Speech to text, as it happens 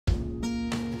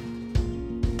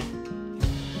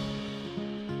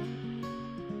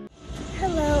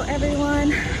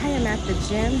I am at the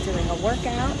gym doing a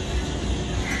workout.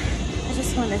 I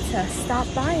just wanted to stop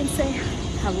by and say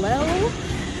hello,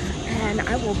 and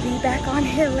I will be back on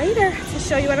here later to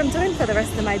show you what I'm doing for the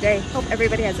rest of my day. Hope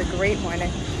everybody has a great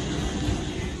morning.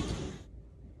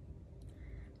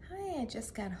 Hi, I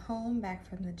just got home back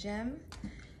from the gym,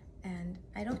 and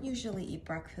I don't usually eat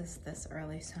breakfast this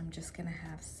early, so I'm just gonna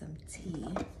have some tea.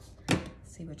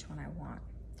 See which one I want.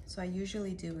 So I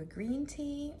usually do a green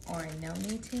tea or a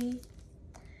noni tea.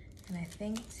 And I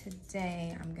think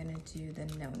today I'm gonna do the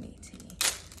noni tea.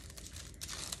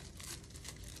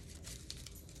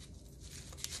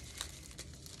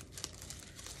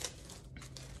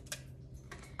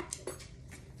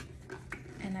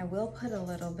 And I will put a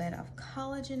little bit of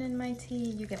collagen in my tea.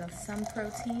 You get some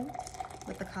protein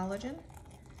with the collagen.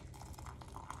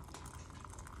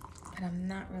 But I'm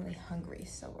not really hungry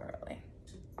so early.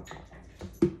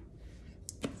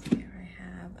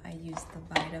 I use the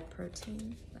Vita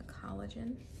Protein, the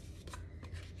collagen.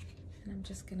 And I'm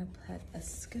just gonna put a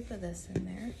scoop of this in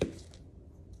there.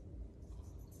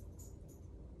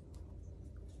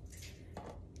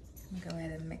 And go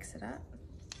ahead and mix it up.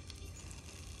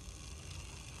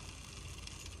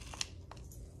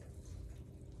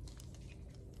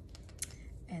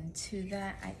 And to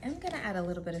that, I am gonna add a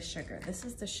little bit of sugar. This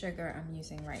is the sugar I'm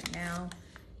using right now.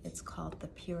 It's called the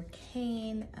Pure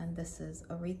Cane, and this is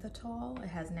erythritol. It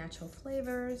has natural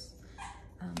flavors.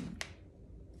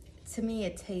 To me,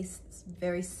 it tastes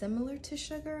very similar to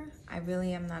sugar. I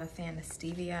really am not a fan of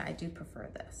stevia. I do prefer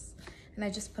this. And I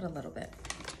just put a little bit.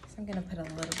 So I'm gonna put a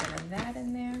little bit of that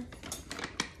in there.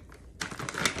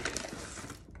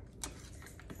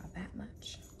 About that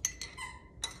much.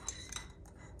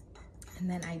 And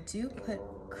then I do put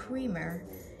creamer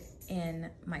in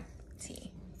my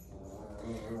tea.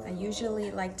 I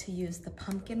usually like to use the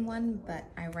pumpkin one, but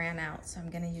I ran out, so I'm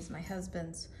gonna use my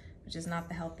husband's, which is not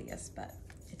the healthiest, but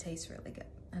it tastes really good.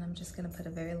 And I'm just gonna put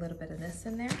a very little bit of this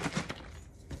in there.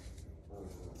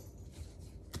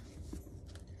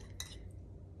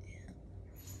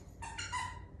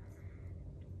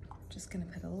 Just gonna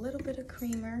put a little bit of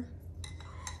creamer.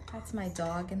 That's my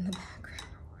dog in the background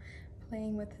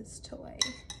playing with his toy.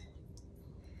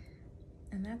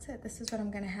 And that's it. This is what I'm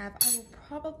gonna have. I will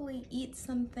probably eat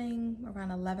something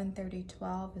around 11:30,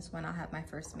 12 is when I'll have my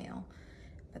first meal.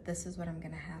 But this is what I'm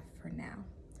gonna have for now.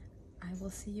 I will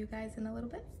see you guys in a little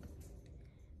bit.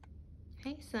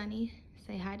 Hey, Sonny,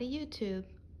 say hi to YouTube.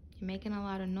 You're making a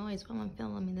lot of noise while I'm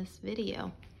filming this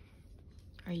video.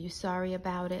 Are you sorry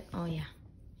about it? Oh yeah,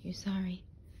 you're sorry.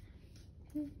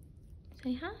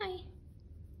 Say hi.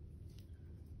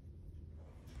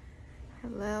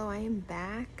 Hello, I am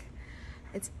back.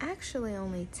 It's actually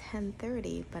only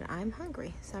 10:30, but I'm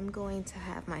hungry. So I'm going to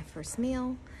have my first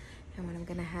meal. And what I'm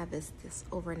gonna have is this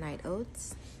overnight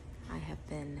oats. I have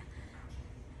been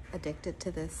addicted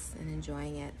to this and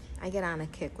enjoying it. I get on a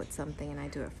kick with something and I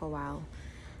do it for a while.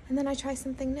 And then I try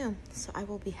something new. So I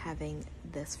will be having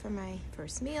this for my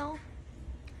first meal.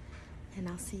 And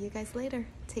I'll see you guys later.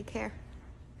 Take care.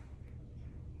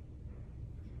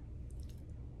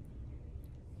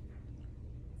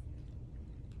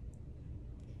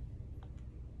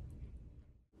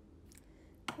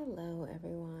 Hello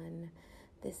everyone.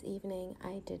 This evening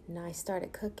I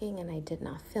started cooking and I did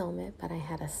not film it, but I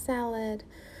had a salad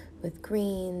with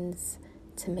greens,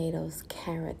 tomatoes,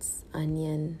 carrots,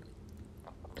 onion.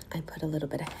 I put a little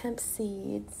bit of hemp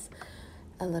seeds,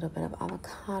 a little bit of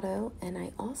avocado, and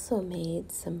I also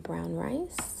made some brown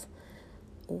rice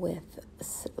with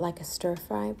like a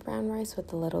stir-fry brown rice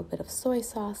with a little bit of soy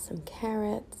sauce, some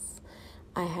carrots.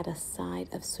 I had a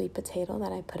side of sweet potato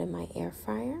that I put in my air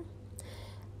fryer.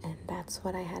 And that's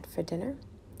what I had for dinner.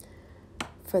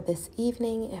 For this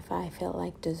evening, if I feel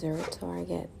like dessert or I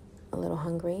get a little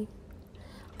hungry,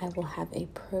 I will have a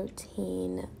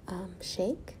protein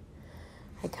shake.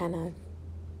 I kind of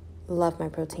love my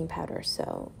protein powder,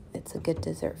 so it's a good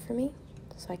dessert for me.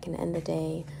 So I can end the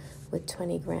day with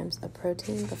 20 grams of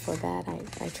protein before bed.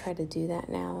 I try to do that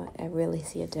now. I really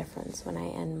see a difference when I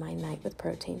end my night with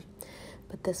protein.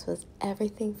 But this was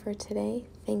everything for today.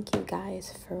 Thank you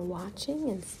guys for watching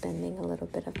and spending a little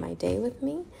bit of my day with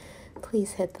me.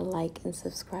 Please hit the like and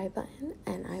subscribe button,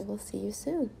 and I will see you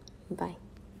soon. Bye.